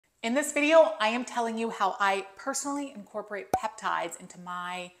In this video, I am telling you how I personally incorporate peptides into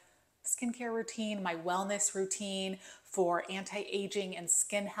my skincare routine, my wellness routine for anti-aging and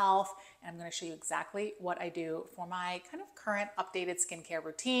skin health. And I'm going to show you exactly what I do for my kind of current updated skincare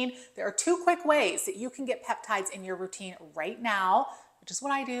routine. There are two quick ways that you can get peptides in your routine right now, which is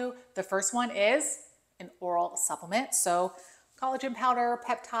what I do. The first one is an oral supplement. So collagen powder,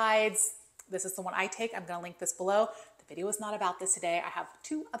 peptides. This is the one I take. I'm going to link this below. The video is not about this today. I have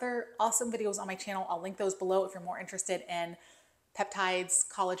two other awesome videos on my channel. I'll link those below if you're more interested in peptides,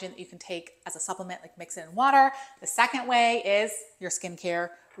 collagen that you can take as a supplement, like mix it in water. The second way is your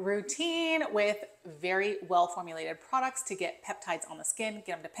skincare routine with very well formulated products to get peptides on the skin,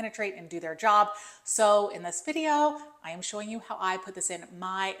 get them to penetrate and do their job. So in this video, I am showing you how I put this in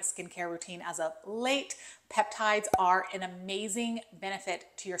my skincare routine as of late. Peptides are an amazing benefit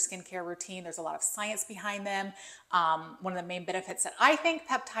to your skincare routine. There's a lot of science behind them. One of the main benefits that I think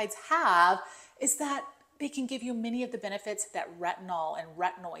peptides have is that they can give you many of the benefits that retinol and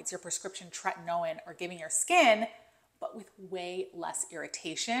retinoids, your prescription tretinoin, are giving your skin, but with way less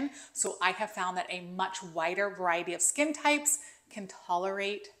irritation. So I have found that a much wider variety of skin types can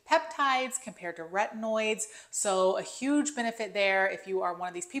tolerate peptides compared to retinoids. So a huge benefit there if you are one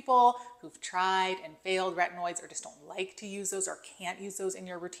of these people who've tried and failed retinoids or just don't like to use those or can't use those in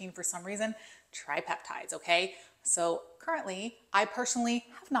your routine for some reason, try peptides, okay? So currently, I personally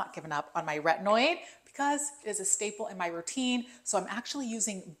have not given up on my retinoid because it is a staple in my routine. So I'm actually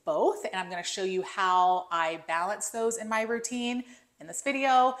using both, and I'm gonna show you how I balance those in my routine in this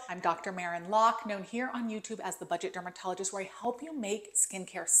video. I'm Dr. Maren Locke, known here on YouTube as the Budget Dermatologist, where I help you make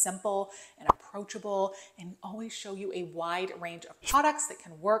skincare simple and approachable and always show you a wide range of products that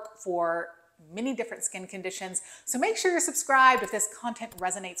can work for many different skin conditions. So make sure you're subscribed if this content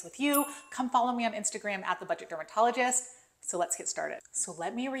resonates with you. Come follow me on Instagram at the Budget Dermatologist. So let's get started. So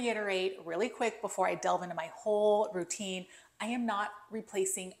let me reiterate really quick before I delve into my whole routine. I am not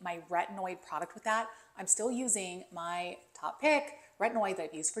replacing my retinoid product with that. I'm still using my top pick retinoid that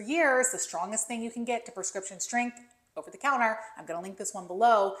I've used for years, the strongest thing you can get to prescription strength over the counter. I'm gonna link this one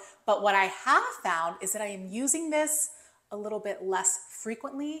below. But what I have found is that I am using this a little bit less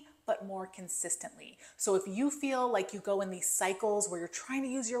frequently, but more consistently. So if you feel like you go in these cycles where you're trying to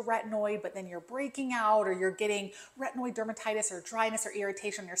use your retinoid, but then you're breaking out or you're getting retinoid dermatitis or dryness or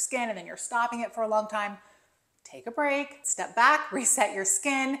irritation on your skin, and then you're stopping it for a long time, take a break, step back, reset your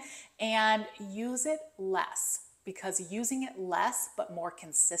skin, and use it less, because using it less but more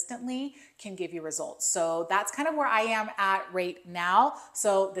consistently can give you results. So that's kind of where I am at right now.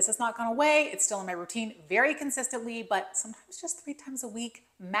 So this has not gone away. It's still in my routine very consistently, but sometimes just 3 times a week,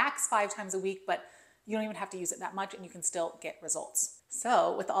 max 5 times a week, but you don't even have to use it that much and you can still get results.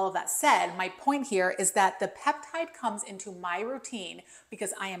 So with all of that said, my point here is that the peptide comes into my routine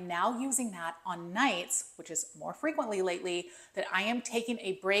because I am now using that on nights, which is more frequently lately, that I am taking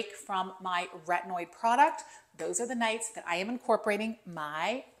a break from my retinoid product. Those are the nights that I am incorporating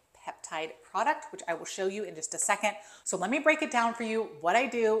my peptide product, which I will show you in just a second. So let me break it down for you, what I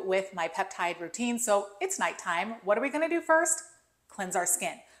do with my peptide routine. So it's nighttime. What are we gonna do first? Cleanse our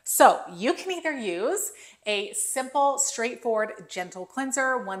skin. So you can either use a simple, straightforward, gentle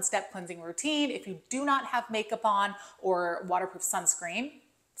cleanser, one-step cleansing routine. If you do not have makeup on or waterproof sunscreen,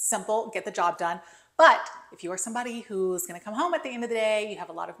 simple, get the job done. But if you are somebody who's gonna come home at the end of the day, you have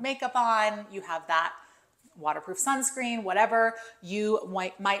a lot of makeup on, you have that waterproof sunscreen, whatever, you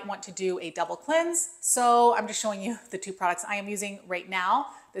might want to do a double cleanse. So I'm just showing you the 2 products I am using right now.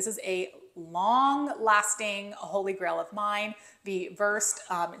 This is a long-lasting holy grail of mine, the Versed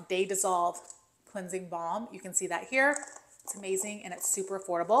Day Dissolve Cleansing Balm. You can see that here. It's amazing and it's super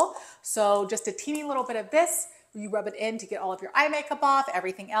affordable. So just a teeny little bit of this, you rub it in to get all of your eye makeup off,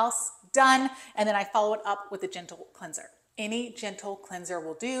 everything else done, and then I follow it up with a gentle cleanser. Any gentle cleanser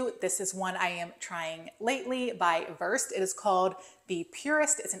will do. This is one I am trying lately by Versed. It is called the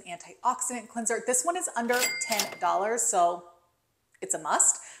Purest. It's an antioxidant cleanser. This one is under $10, so it's a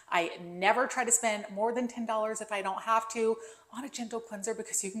must. I never try to spend more than $10 if I don't have to on a gentle cleanser,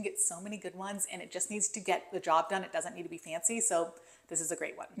 because you can get so many good ones and it just needs to get the job done. It doesn't need to be fancy, so this is a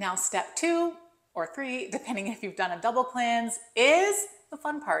great one. Now, step 2 or 3, depending if you've done a double cleanse, is the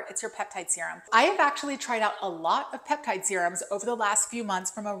fun part. It's your peptide serum. I have actually tried out a lot of peptide serums over the last few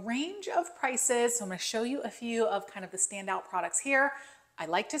months from a range of prices. So I'm going to show you a few of kind of the standout products here. I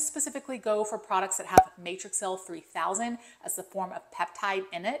like to specifically go for products that have Matrixyl 3000 as the form of peptide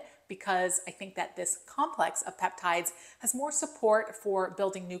in it, because I think that this complex of peptides has more support for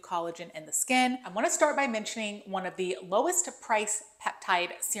building new collagen in the skin. I want to start by mentioning one of the lowest price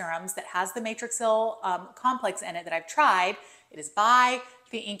peptide serums that has the Matrixyl complex in it that I've tried. It is by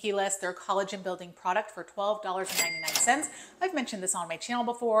the Inky List, their collagen building product for $12.99. I've mentioned this on my channel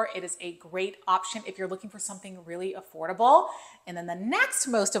before. It is a great option if you're looking for something really affordable. And then the next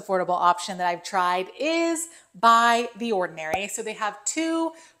most affordable option that I've tried is by The Ordinary. So they have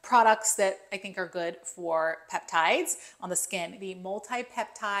two products that I think are good for peptides on the skin, the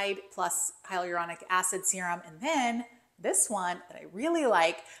multi-peptide plus hyaluronic acid serum, and then this one that I really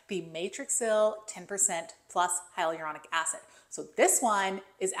like, the Matrixyl 10% plus hyaluronic acid. So this one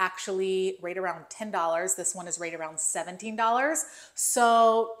is actually right around $10. This one is right around $17.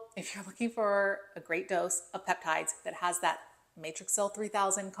 So if you're looking for a great dose of peptides that has that Matrixyl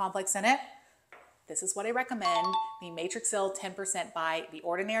 3000 complex in it, this is what I recommend, the Matrixyl 10% by The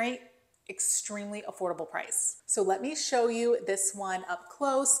Ordinary. Extremely affordable price. So let me show you this one up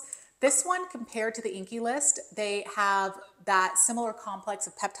close. This one, compared to the Inky List, they have that similar complex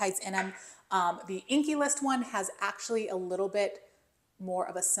of peptides in them. The Inky List one has actually a little bit more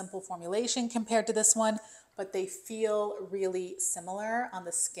of a simple formulation compared to this one, but they feel really similar on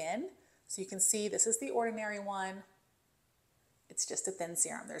the skin. So you can see this is the Ordinary one. It's just a thin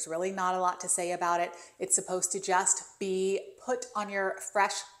serum. There's really not a lot to say about it. It's supposed to just be put on your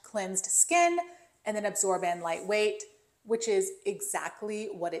fresh, cleansed skin and then absorb in lightweight, which is exactly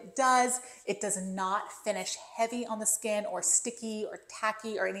what it does. It does not finish heavy on the skin or sticky or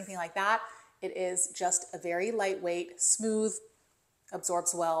tacky or anything like that. It is just a very lightweight, smooth,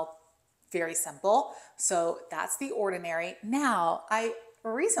 absorbs well, very simple. So that's the Ordinary. Now, I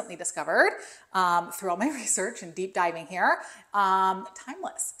recently discovered through all my research and deep diving here,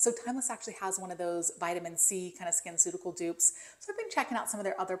 Timeless. So Timeless actually has one of those vitamin C kind of SkinCeutical dupes. So I've been checking out some of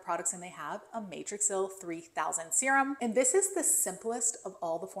their other products, and they have a Matrixyl 3000 serum. And this is the simplest of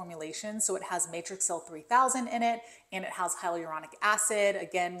all the formulations. So it has Matrixyl 3000 in it, and it has hyaluronic acid,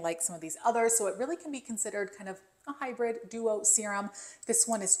 again, like some of these others. So it really can be considered kind of a hybrid duo serum. This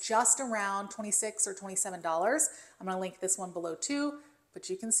one is just around $26 or $27. I'm gonna link this one below too, but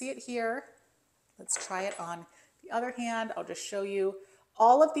you can see it here. Let's try it on the other hand. I'll just show you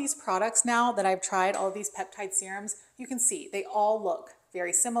all of these products now that I've tried, all of these peptide serums. You can see they all look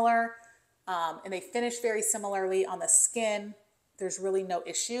very similar and they finish very similarly on the skin. There's really no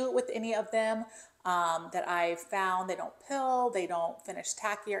issue with any of them that I've found. They don't pill, they don't finish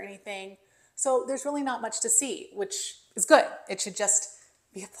tacky or anything. So there's really not much to see, which is good. It should just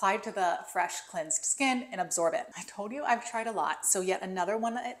be applied to the fresh, cleansed skin and absorb it. I told you I've tried a lot. So yet another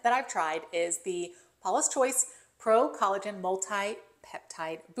one that I've tried is the Paula's Choice Pro Collagen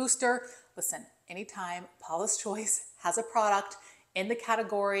Multi-Peptide Booster. Listen, anytime Paula's Choice has a product in the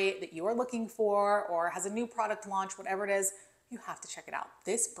category that you are looking for or has a new product launch, whatever it is, you have to check it out.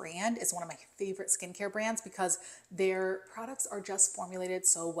 This brand is one of my favorite skincare brands because their products are just formulated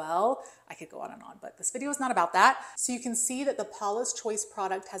so well. I could go on and on, but this video is not about that. So you can see that the Paula's Choice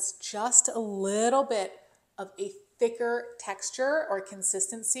product has just a little bit of a thicker texture or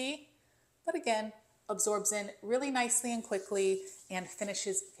consistency, but again, absorbs in really nicely and quickly and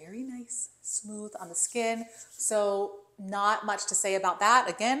finishes very nice, smooth on the skin. So not much to say about that,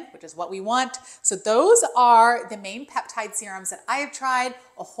 again, which is what we want. So those are the main peptide serums that I have tried,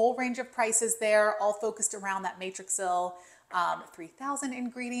 a whole range of prices there, all focused around that Matrixyl 3000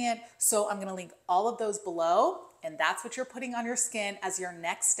 ingredient. So I'm gonna link all of those below, and that's what you're putting on your skin as your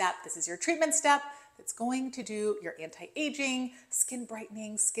next step. This is your treatment step that's going to do your anti-aging, skin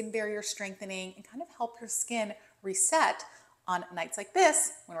brightening, skin barrier strengthening, and kind of help your skin reset on nights like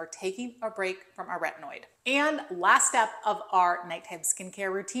this when we're taking a break from our retinoid. And last step of our nighttime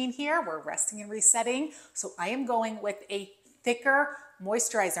skincare routine here, we're resting and resetting. So I am going with a thicker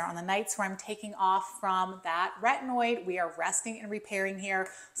moisturizer on the nights where I'm taking off from that retinoid. We are resting and repairing here.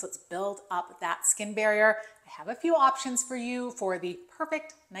 So let's build up that skin barrier. I have a few options for you for the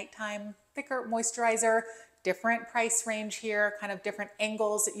perfect nighttime thicker moisturizer, different price range here, kind of different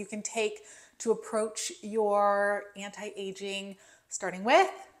angles that you can take to approach your anti-aging, starting with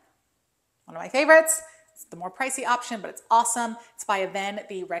one of my favorites. It's the more pricey option, but it's awesome. It's by Aven,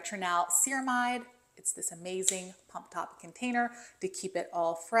 the Retinoid Ceramide. It's this amazing pump top container to keep it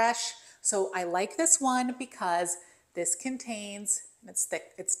all fresh. So I like this one because this contains, and it's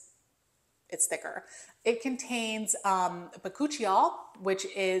thick, it's thicker. It contains bakuchiol, which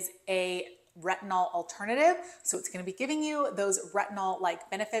is a retinol alternative. So it's going to be giving you those retinol-like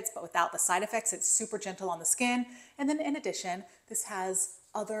benefits, but without the side effects. It's super gentle on the skin. And then in addition, this has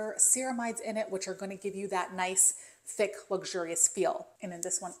other ceramides in it, which are going to give you that nice, thick, luxurious feel. And then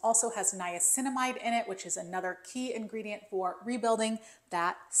this one also has niacinamide in it, which is another key ingredient for rebuilding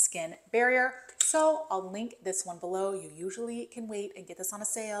that skin barrier. So I'll link this one below. You usually can wait and get this on a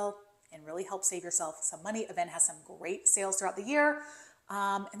sale and really help save yourself some money. Aven has some great sales throughout the year.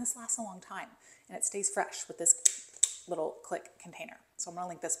 And this lasts a long time and it stays fresh with this little click container. So I'm gonna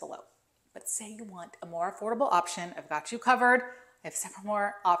link this below. But say you want a more affordable option, I've got you covered. I have several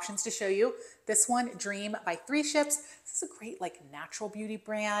more options to show you. This one, Dream by 3 Ships. This is a great like natural beauty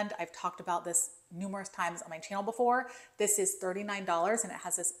brand. I've talked about this numerous times on my channel before. This is $39 and it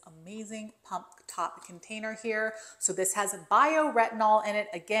has this amazing pump top container here. So this has bioretinol in it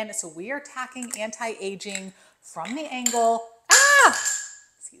again. So we are attacking anti-aging from the angle,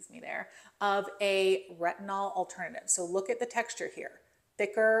 excuse me there, of a retinol alternative. So look at the texture here.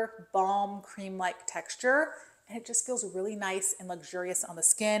 Thicker, balm, cream-like texture. And it just feels really nice and luxurious on the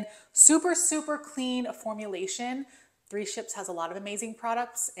skin. Super, super clean formulation. 3 Ships has a lot of amazing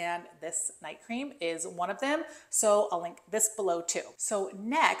products and this night cream is one of them. So I'll link this below too. So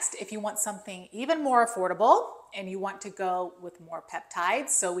next, if you want something even more affordable and you want to go with more peptides.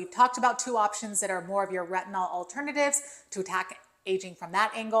 So we've talked about 2 options that are more of your retinol alternatives to attack aging from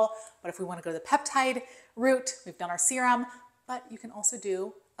that angle. But if we want to go to the peptide route, we've done our serum, but you can also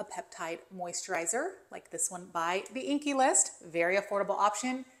do a peptide moisturizer like this one by the Inky List, very affordable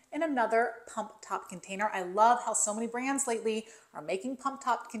option, and another pump top container. I love how so many brands lately are making pump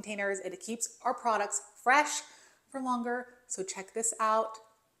top containers. It keeps our products fresh for longer. So check this out.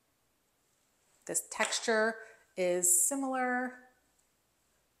 This texture is similar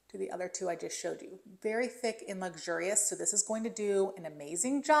to the other 2 I just showed you. Very thick and luxurious. So this is going to do an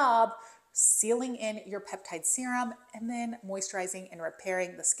amazing job sealing in your peptide serum and then moisturizing and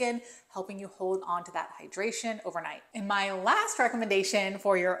repairing the skin, helping you hold on to that hydration overnight. And my last recommendation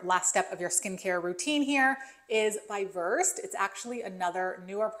for your last step of your skincare routine here is by Versed. It's actually another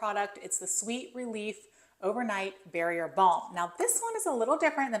newer product. It's the Sweet Relief Overnight Barrier Balm. Now this one is a little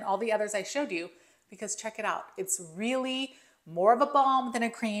different than all the others I showed you because check it out. It's really more of a balm than a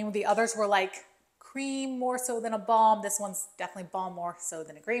cream. The others were like cream more so than a balm. This one's definitely balm more so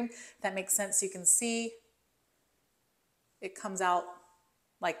than a cream. If that makes sense. You can see it comes out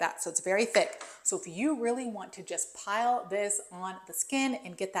like that. So it's very thick. So if you really want to just pile this on the skin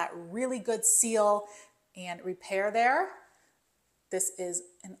and get that really good seal and repair there, this is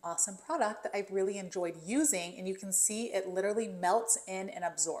an awesome product that I've really enjoyed using, and you can see it literally melts in and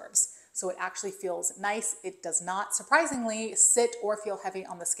absorbs. So it actually feels nice. It does not, surprisingly, sit or feel heavy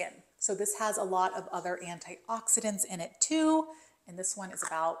on the skin. So this has a lot of other antioxidants in it too. And this one is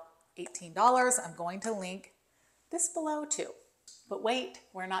about $18. I'm going to link this below too. But wait,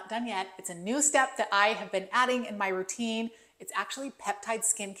 we're not done yet. It's a new step that I have been adding in my routine. It's actually peptide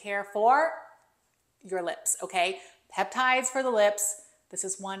skincare for your lips, okay? Peptides for the lips. This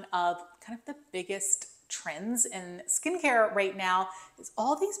is one of kind of the biggest trends in skincare right now is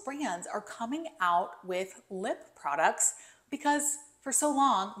all these brands are coming out with lip products because for so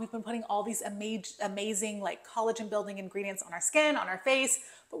long we've been putting all these amazing like collagen building ingredients on our skin, on our face,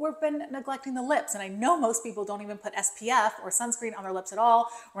 but we've been neglecting the lips. And I know most people don't even put SPF or sunscreen on their lips at all.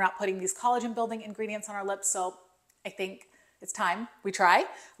 We're not putting these collagen building ingredients on our lips. So I think it's time we try. A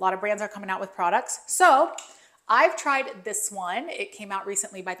lot of brands are coming out with products. So I've tried this one. It came out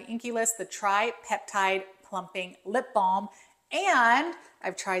recently by the Inky List, the Peptide Plumping Lip Balm. And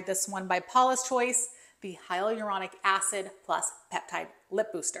I've tried this one by Paula's Choice, the Hyaluronic Acid Plus Peptide Lip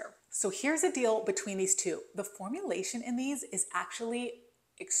Booster. So here's the deal between these 2. The formulation in these is actually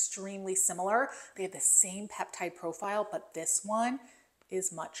extremely similar. They have the same peptide profile, but this one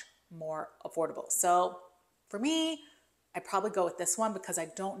is much more affordable. So for me, I'd probably go with this one because I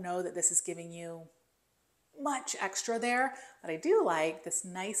don't know that this is giving you much extra there, but I do like this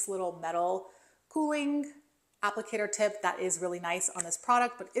nice little metal cooling applicator tip that is really nice on this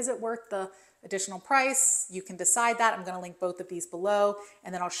product, but is it worth the additional price? You can decide that. I'm going to link both of these below,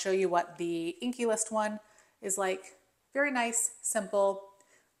 and then I'll show you what the Inky List one is like. Very nice, simple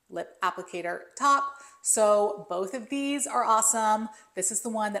lip applicator top. So both of these are awesome. This is the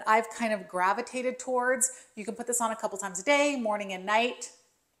one that I've kind of gravitated towards. You can put this on a couple times a day, morning and night.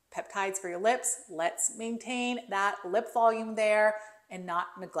 Peptides for your lips. Let's maintain that lip volume there and not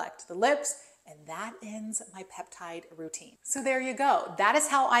neglect the lips. And that ends my peptide routine. So there you go. That is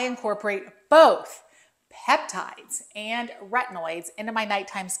how I incorporate both peptides and retinoids into my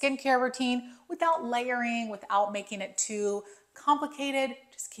nighttime skincare routine without layering, without making it too complicated,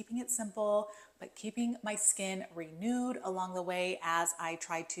 just keeping it simple, but keeping my skin renewed along the way as I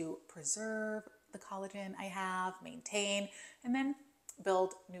try to preserve the collagen I have, maintain, and then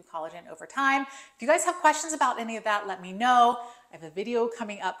build new collagen over time. If you guys have questions about any of that, let me know. I have a video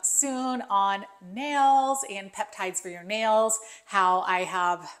coming up soon on nails and peptides for your nails, how I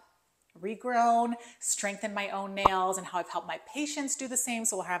have regrown, strengthened my own nails, and how I've helped my patients do the same.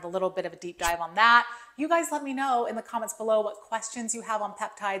 So we'll have a little bit of a deep dive on that. You guys let me know in the comments below what questions you have on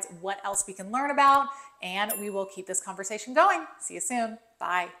peptides, what else we can learn about, and we will keep this conversation going. See you soon.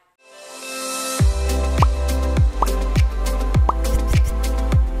 Bye.